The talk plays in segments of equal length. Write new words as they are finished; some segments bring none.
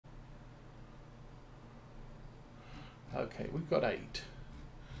Okay, we've got 8.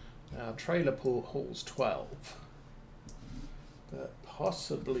 Our trailer hauls 12. But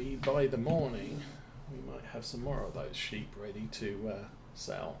possibly by the morning we might have some more of those sheep ready to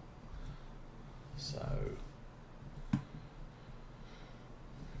sell. So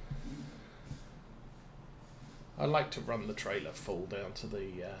I like to run the trailer full down to the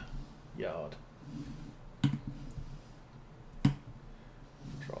yard.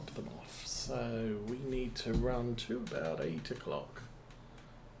 Drop them off. So we need to run to about 8 o'clock.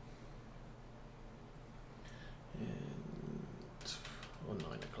 Or 9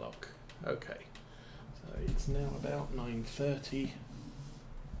 o'clock. Okay. So it's now about 9:30.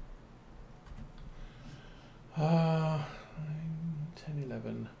 9, 10,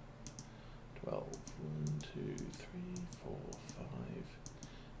 11, 12, 1, 2, 3, 4, 5,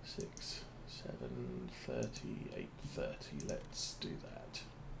 6, 7, 30, 8:30. Let's do that.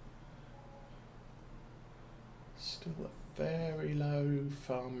 Still at very low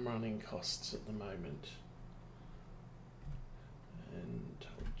farm running costs at the moment. And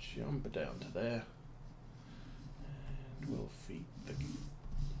I'll jump down to there. And we'll feed the...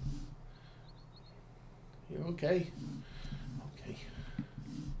 You okay? Okay.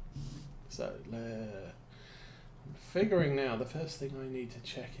 So, I'm figuring now the first thing I need to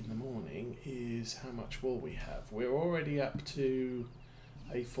check in the morning is how much wool we have. We're already up to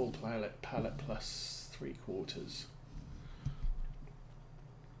a full pallet plus 3/4.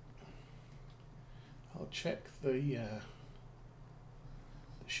 I'll check the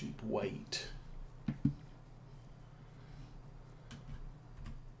sheep weight.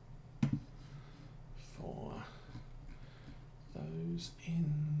 For those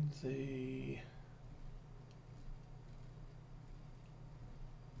in the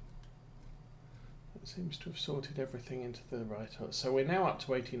it seems to have sorted everything into the right order. So we're now up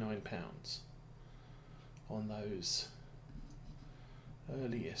to 89 pounds on those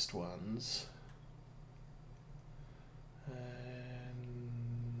earliest ones.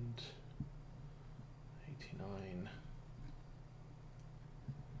 And 89.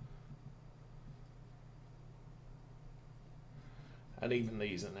 And even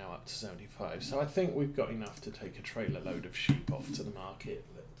these are now up to 75. So I think we've got enough to take a trailer load of sheep off to the market.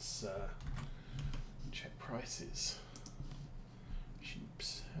 Let's check prices.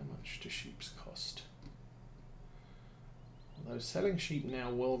 Sheeps. How much do sheeps cost? Although selling sheep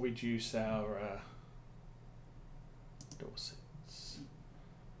now will reduce our Dorsets.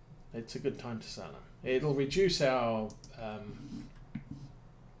 It's a good time to sell them. It'll reduce our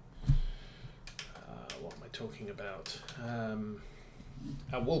what am I talking about?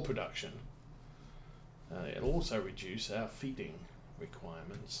 Our wool production. It'll also reduce our feeding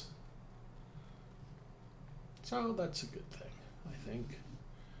requirements. So that's a good thing, I think.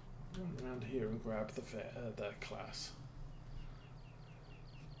 Run around here and grab the class.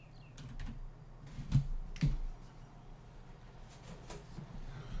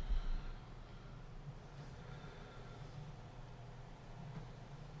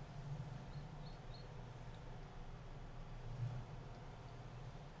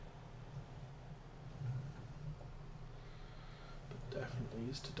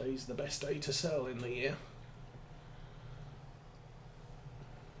 Today's the best day to sell in the year.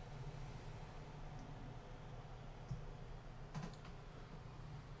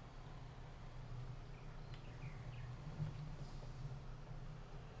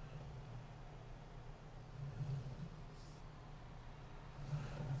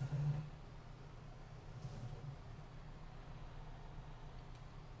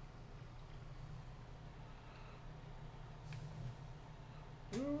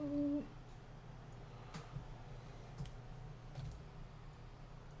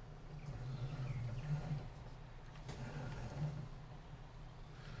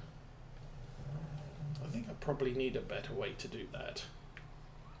 Probably need a better way to do that.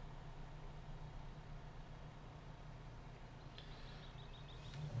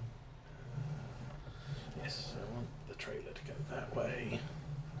 Yes, I want the trailer to go that way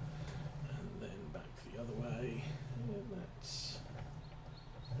and then back the other way, and that's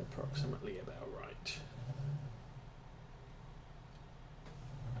approximately about right.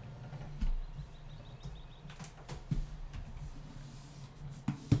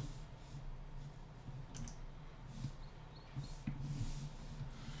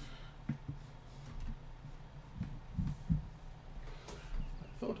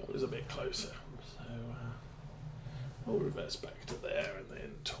 A bit closer, so I'll reverse back to there and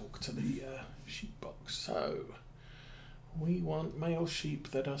then talk to the sheep box. So we want male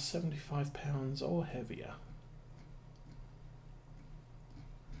sheep that are 75 pounds or heavier.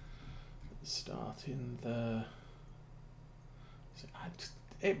 Let's start in the So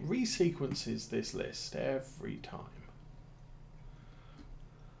it resequences this list every time.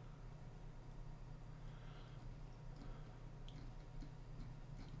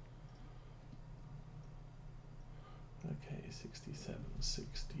 Okay, 67,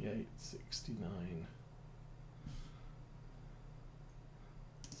 68, 69,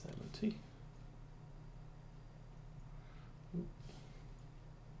 70. Oop.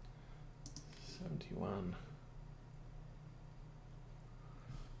 71.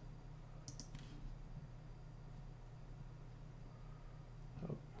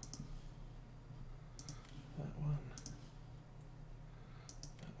 Oh. That one.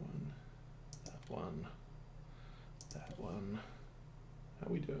 That one. That one. That one. How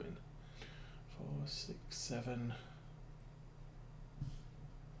are we doing? 4, 6, 7,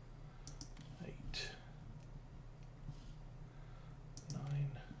 8, 9,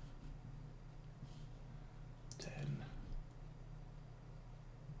 10,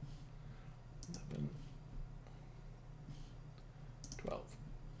 11, 12.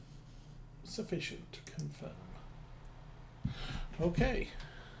 Sufficient to confirm. Okay.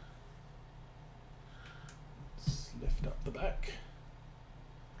 Let's lift up the back.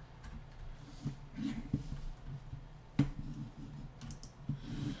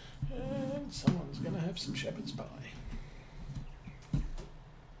 And someone's going to have some shepherd's pie.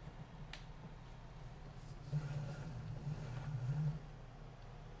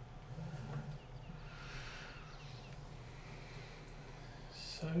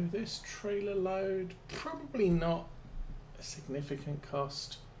 So this trailer load, probably not a significant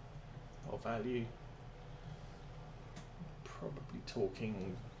cost or value. Probably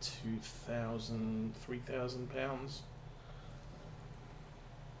talking £2,000, £3,000.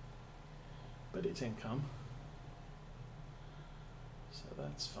 But it's income, so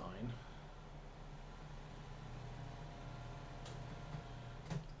that's fine.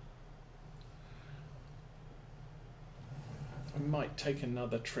 I might take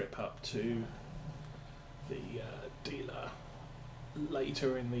another trip up to the dealer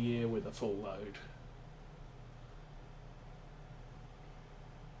later in the year with a full load.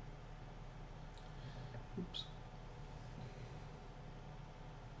 Oops.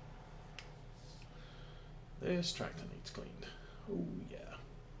 This tractor needs cleaned. Oh yeah.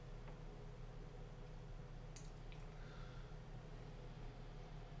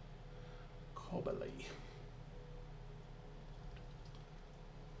 Cobbly.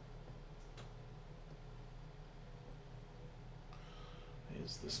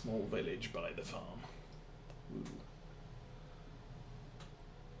 Here's the small village by the farm. Ooh.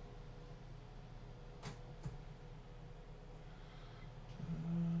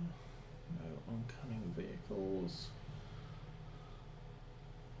 No oncoming vehicles.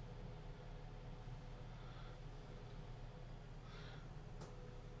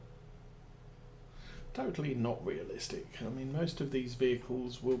 Totally not realistic. I mean, most of these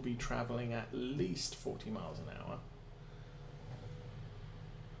vehicles will be travelling at least 40 miles an hour.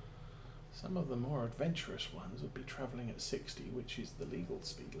 Some of the more adventurous ones would be travelling at 60, which is the legal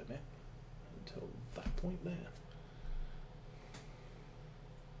speed limit, until that point there.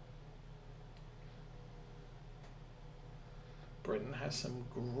 Britain has some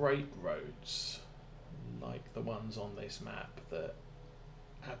great roads, like the ones on this map, that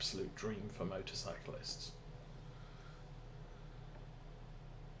absolute dream for motorcyclists.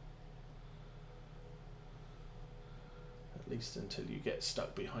 At least until you get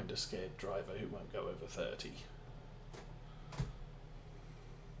stuck behind a scared driver who won't go over 30.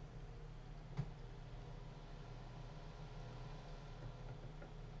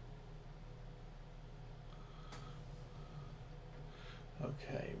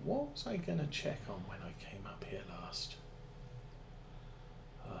 Okay, what was I going to check on when I came up here last?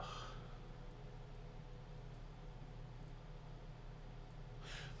 Ugh.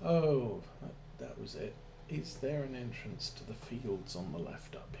 Oh, that was it. Is there an entrance to the fields on the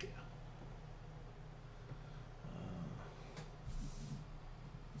left up here?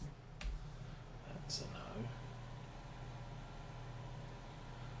 That's a no.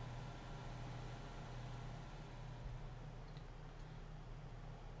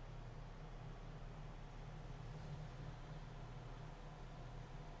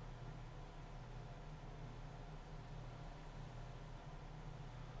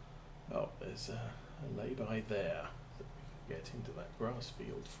 Oh, there's a lay-by there that we can get into that grass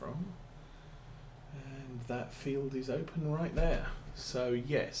field from. And that field is open right there. So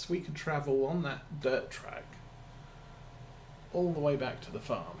yes, we can travel on that dirt track all the way back to the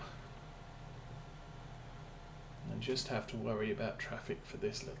farm. And just have to worry about traffic for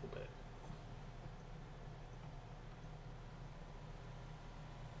this little bit.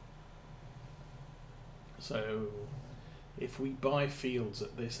 So if we buy fields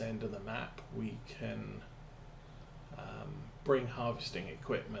at this end of the map, we can bring harvesting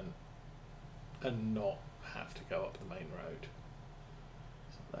equipment and not have to go up the main road.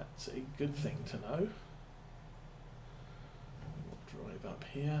 So that's a good thing to know. We'll drive up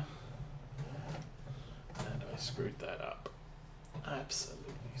here. And I screwed that up.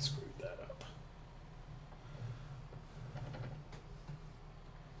 Absolutely screwed that up.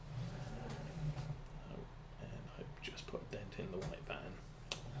 Oh, and I just put a dent in the white van.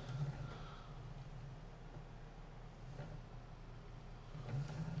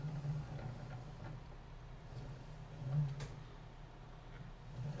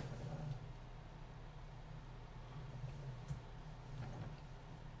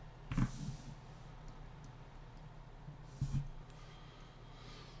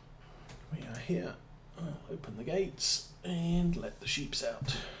 Here, I'll open the gates and let the sheeps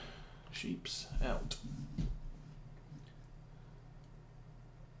out. Sheeps out.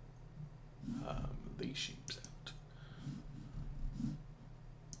 These sheeps out.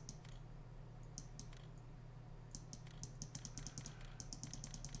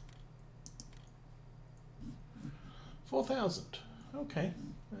 $4,000. Okay,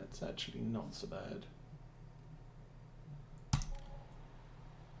 that's actually not so bad.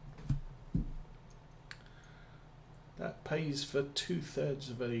 That pays for 2/3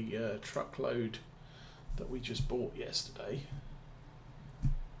 of a truckload that we just bought yesterday.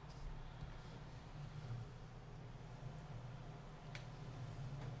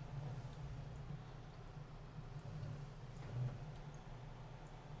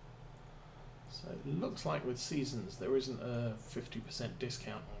 So it looks like with seasons there isn't a 50%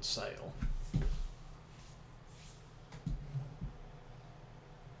 discount on sale.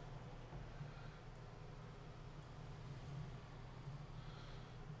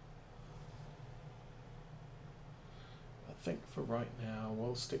 I think for right now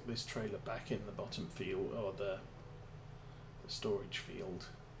we'll stick this trailer back in the bottom field, or the storage field.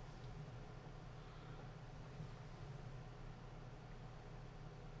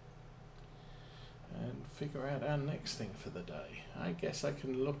 And figure out our next thing for the day. I guess I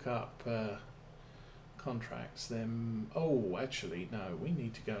can look up contracts then. Oh, actually no, we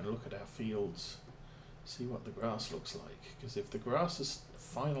need to go and look at our fields, see what the grass looks like, because if the grass has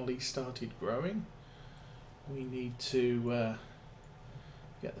finally started growing, we need to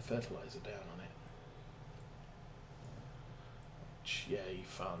get the fertilizer down on it. Which, yay,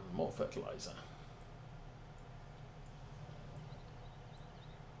 fun, more fertilizer.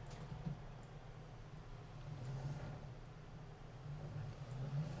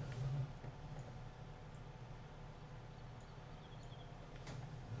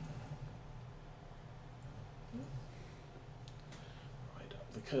 Right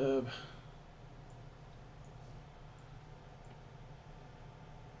up the curb.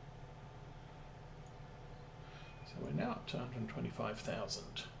 We're now up to 125,000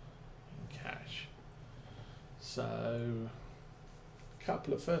 in cash. So a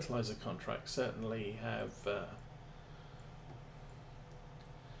couple of fertilizer contracts certainly have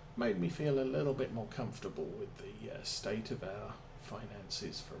made me feel a little bit more comfortable with the state of our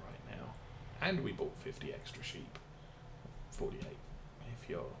finances for right now. And we bought 50 extra sheep, 48 if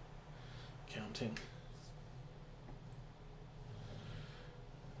you're counting.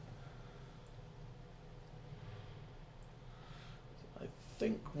 I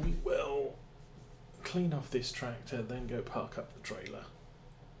think we will clean off this tractor, then go park up the trailer.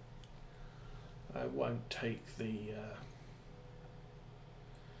 I won't take the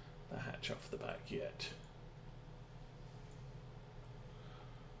hatch off the back yet.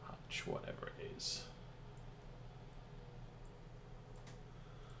 Hutch, whatever it is.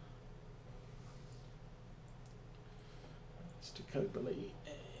 That's to Coberley.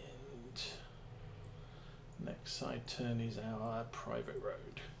 Next side turn is our private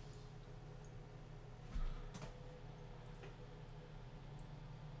road.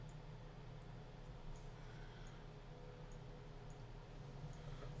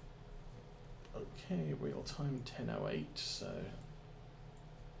 Okay, real time 10:08, so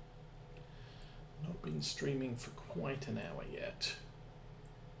not been streaming for quite an hour yet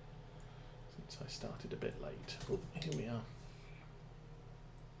since I started a bit late. Oh, here we are.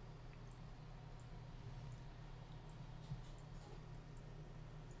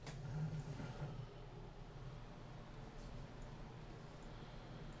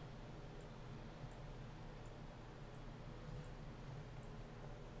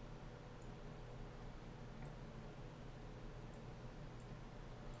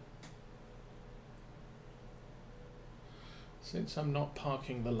 Since I'm not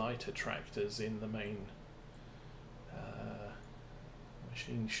parking the lighter tractors in the main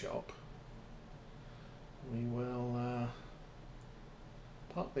machine shop. We will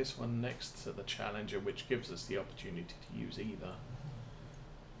park this one next to the Challenger, which gives us the opportunity to use either.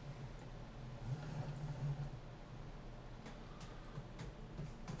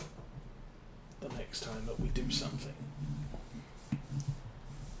 The next time that we do something.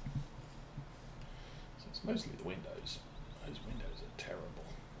 So it's mostly the windows. Those windows are terrible.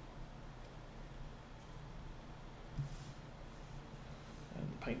 And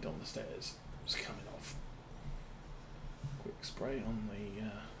the paint on the stairs is coming off. Quick spray on the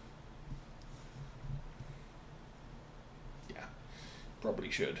yeah,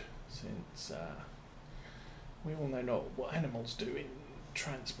 probably should, since we all know what animals do in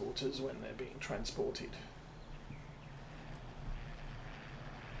transporters when they're being transported.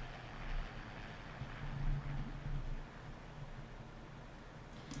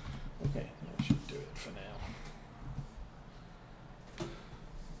 Okay, that should do it for now.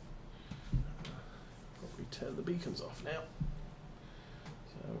 Probably turn the beacons off now.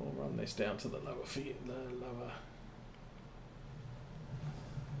 So we'll run this down to the lower feet, the lower.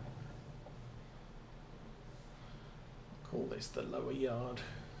 Call this the lower yard,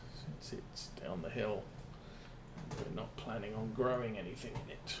 since it's down the hill and we're not planning on growing anything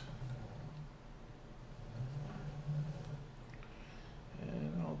in it.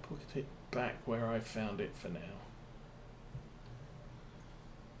 And I'll put it back where I found it for now.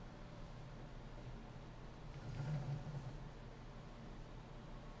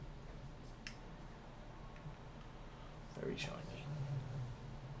 Very shiny.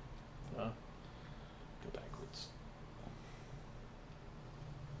 Go backwards.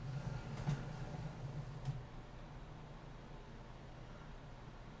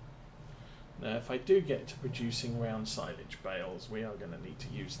 Now, if I do get to producing round silage bales, we are going to need to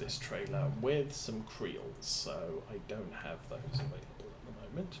use this trailer with some creels, so I don't have those available at the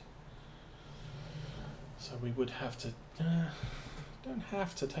moment. So we would have to, don't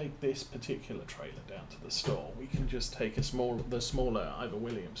have to take this particular trailer down to the store. We can just take the smaller Ivor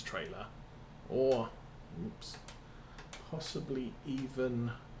Williams trailer, or possibly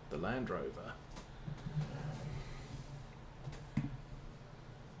even the Land Rover.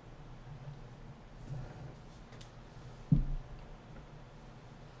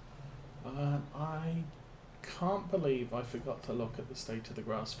 I can't believe I forgot to look at the state of the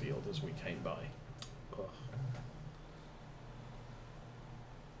grass field as we came by. Ugh.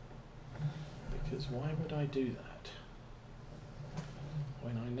 Because why would I do that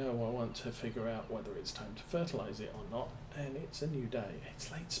when I know I want to figure out whether it's time to fertilise it or not, and it's a new day. It's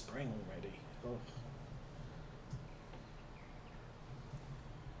late spring already. Ugh.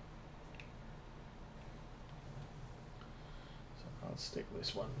 I'll stick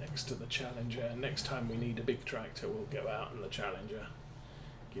this one next to the Challenger, and next time we need a big tractor we'll go out in the Challenger,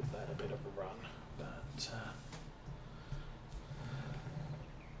 give that a bit of a run. But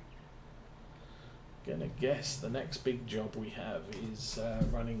gonna guess the next big job we have is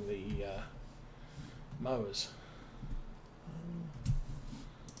running the mowers.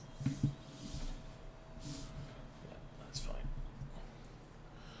 Yeah, that's fine.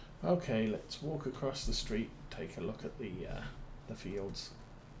 Okay, let's walk across the street, take a look at the fields.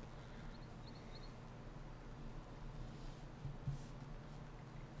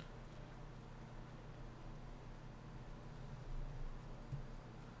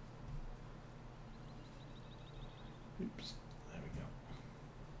 Oops, there we go.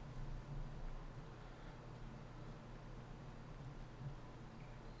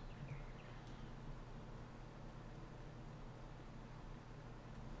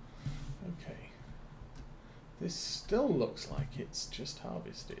 Okay. This still looks like it's just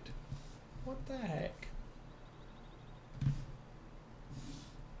harvested. What the heck?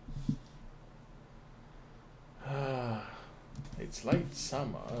 It's late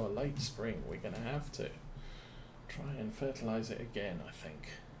summer or late spring. We're going to have to try and fertilize it again, I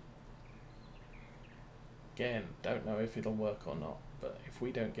think. Again, don't know if it'll work or not, but if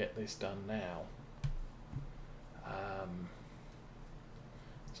we don't get this done now,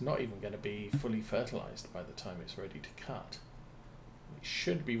 it's not even going to be fully fertilized by the time it's ready to cut. It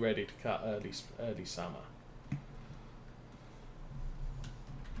should be ready to cut early summer,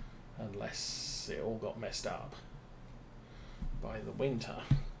 unless it all got messed up by the winter,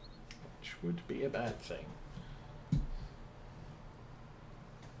 which would be a bad thing.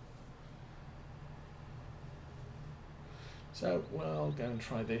 So we'll go and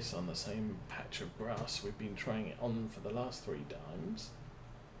try this on the same patch of grass we've been trying it on for the last 3 times.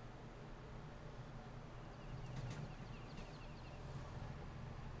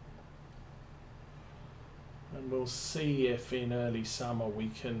 And we'll we'll see if in early summer we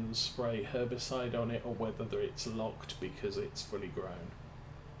can spray herbicide on it or whether it's locked because it's fully grown.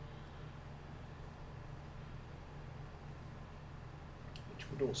 Which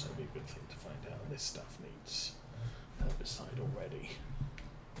would also be a good thing to find out. This stuff needs herbicide already.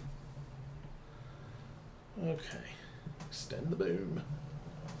 Okay, extend the boom.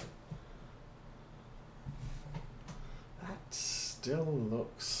 That still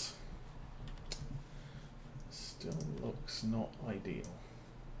looks not ideal.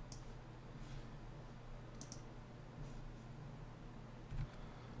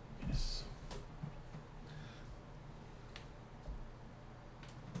 Yes.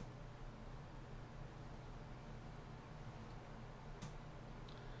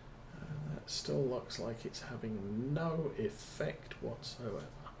 And that still looks like it's having no effect whatsoever.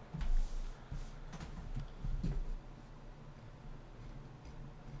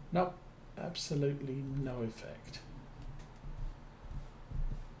 Nope, absolutely no effect.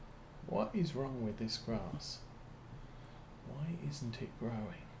 What is wrong with this grass? Why isn't it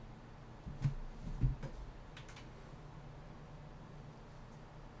growing?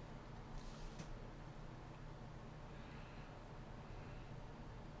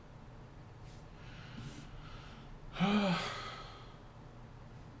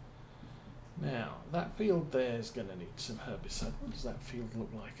 Now, that field there is going to need some herbicide. What does that field look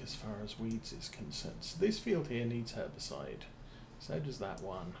like as far as weeds is concerned? So this field here needs herbicide. So does that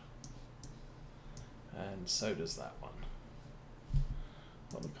one. And so does that one.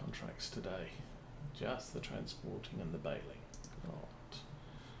 What are the contracts today? Just the transporting and the baling. Not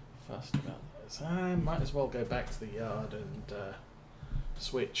fussed about those. I might as well go back to the yard and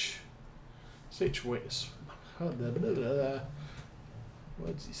switch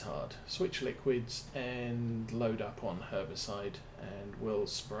words is hard. Switch liquids and load up on herbicide, and we'll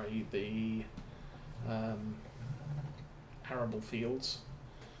spray the arable fields,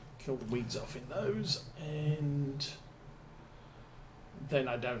 kill the weeds off in those, and then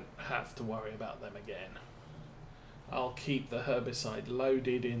I don't have to worry about them again. I'll keep the herbicide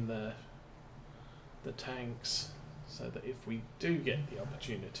loaded in the tanks so that if we do get the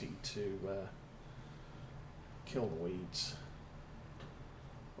opportunity to kill the weeds,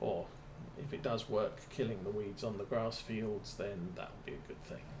 or if it does work killing the weeds on the grass fields, then that would be a good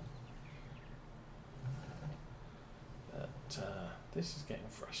thing. But this is getting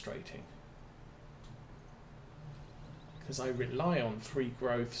frustrating because I rely on 3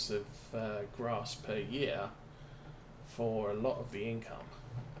 growths of grass per year for a lot of the income,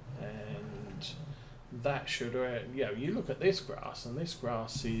 and that should, you look at this grass, and this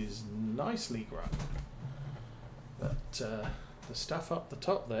grass is nicely grown, but the stuff up the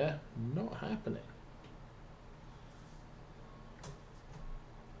top there, not happening.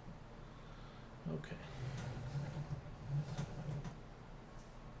 Okay.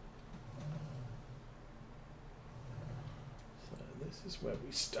 So this is where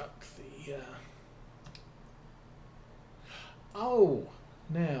we stuck the... Oh!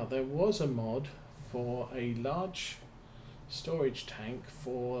 Now, there was a mod for a large storage tank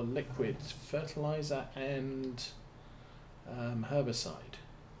for liquids, fertilizer and herbicide,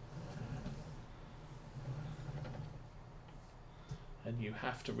 and you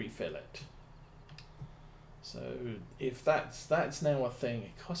have to refill it. So if that's now a thing,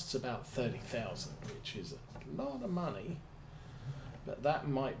 it costs about 30,000, which is a lot of money, but that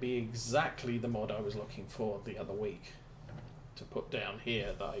might be exactly the mod I was looking for the other week to put down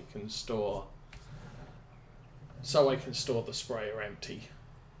here, that I can store, so I can store the sprayer empty.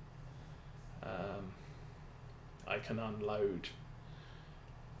 I can unload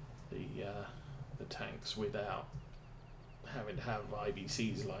the tanks without having to have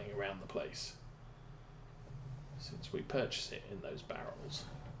IBCs lying around the place, since we purchase it in those barrels.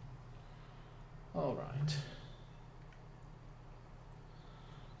 All right.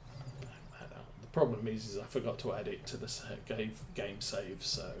 The problem is I forgot to add it to the game save,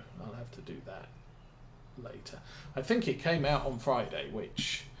 so I'll have to do that later. I think it came out on Friday,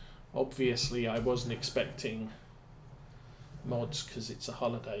 which obviously I wasn't expecting mods because it's a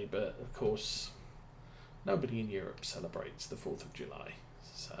holiday, but of course nobody in Europe celebrates the 4th of July,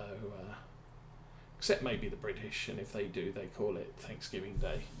 so except maybe the British, and if they do, they call it Thanksgiving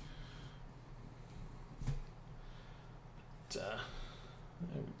Day. But,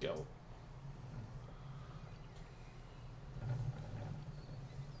 there we go.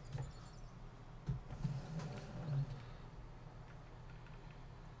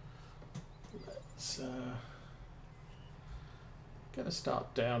 Let's going to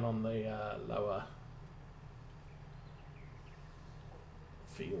start down on the lower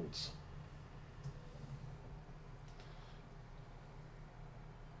fields.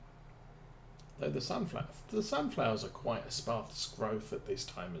 Though the sunflowers are quite a sparse growth at this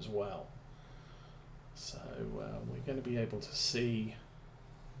time as well. So we're going to be able to see,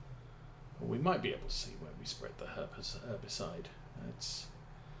 or we might be able to see where we spread the herbicide. It's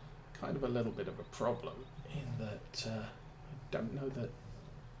kind of a little bit of a problem in that I don't know that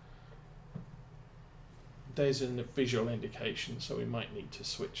there's a visual indication, so we might need to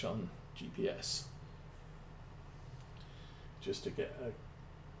switch on GPS just to get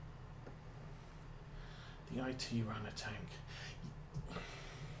the IT runner tank.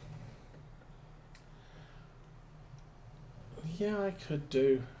 Yeah, I could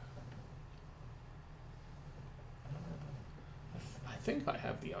do. I think I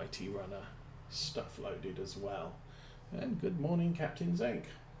have the IT runner stuff loaded as well. And good morning, Captain Zenk.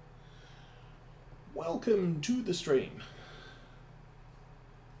 Welcome to the stream.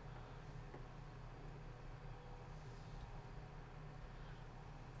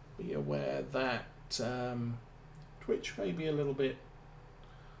 Be aware that Twitch may be a little bit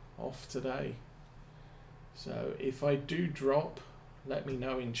off today. So if I do drop, let me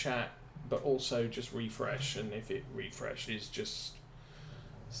know in chat, but also just refresh, and if it refreshes, just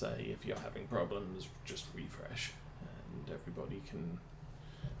say if you're having problems, just refresh, and everybody can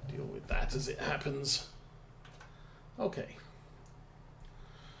deal with that as it happens. Okay.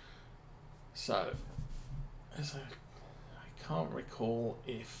 So, as I can't recall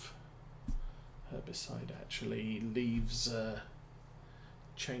if herbicide actually leaves a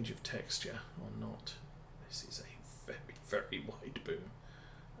change of texture or not. This is a very, very wide boom.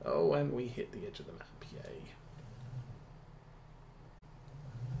 Oh, and we hit the edge of the map, yay.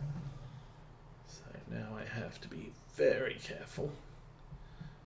 So now I have to be very careful.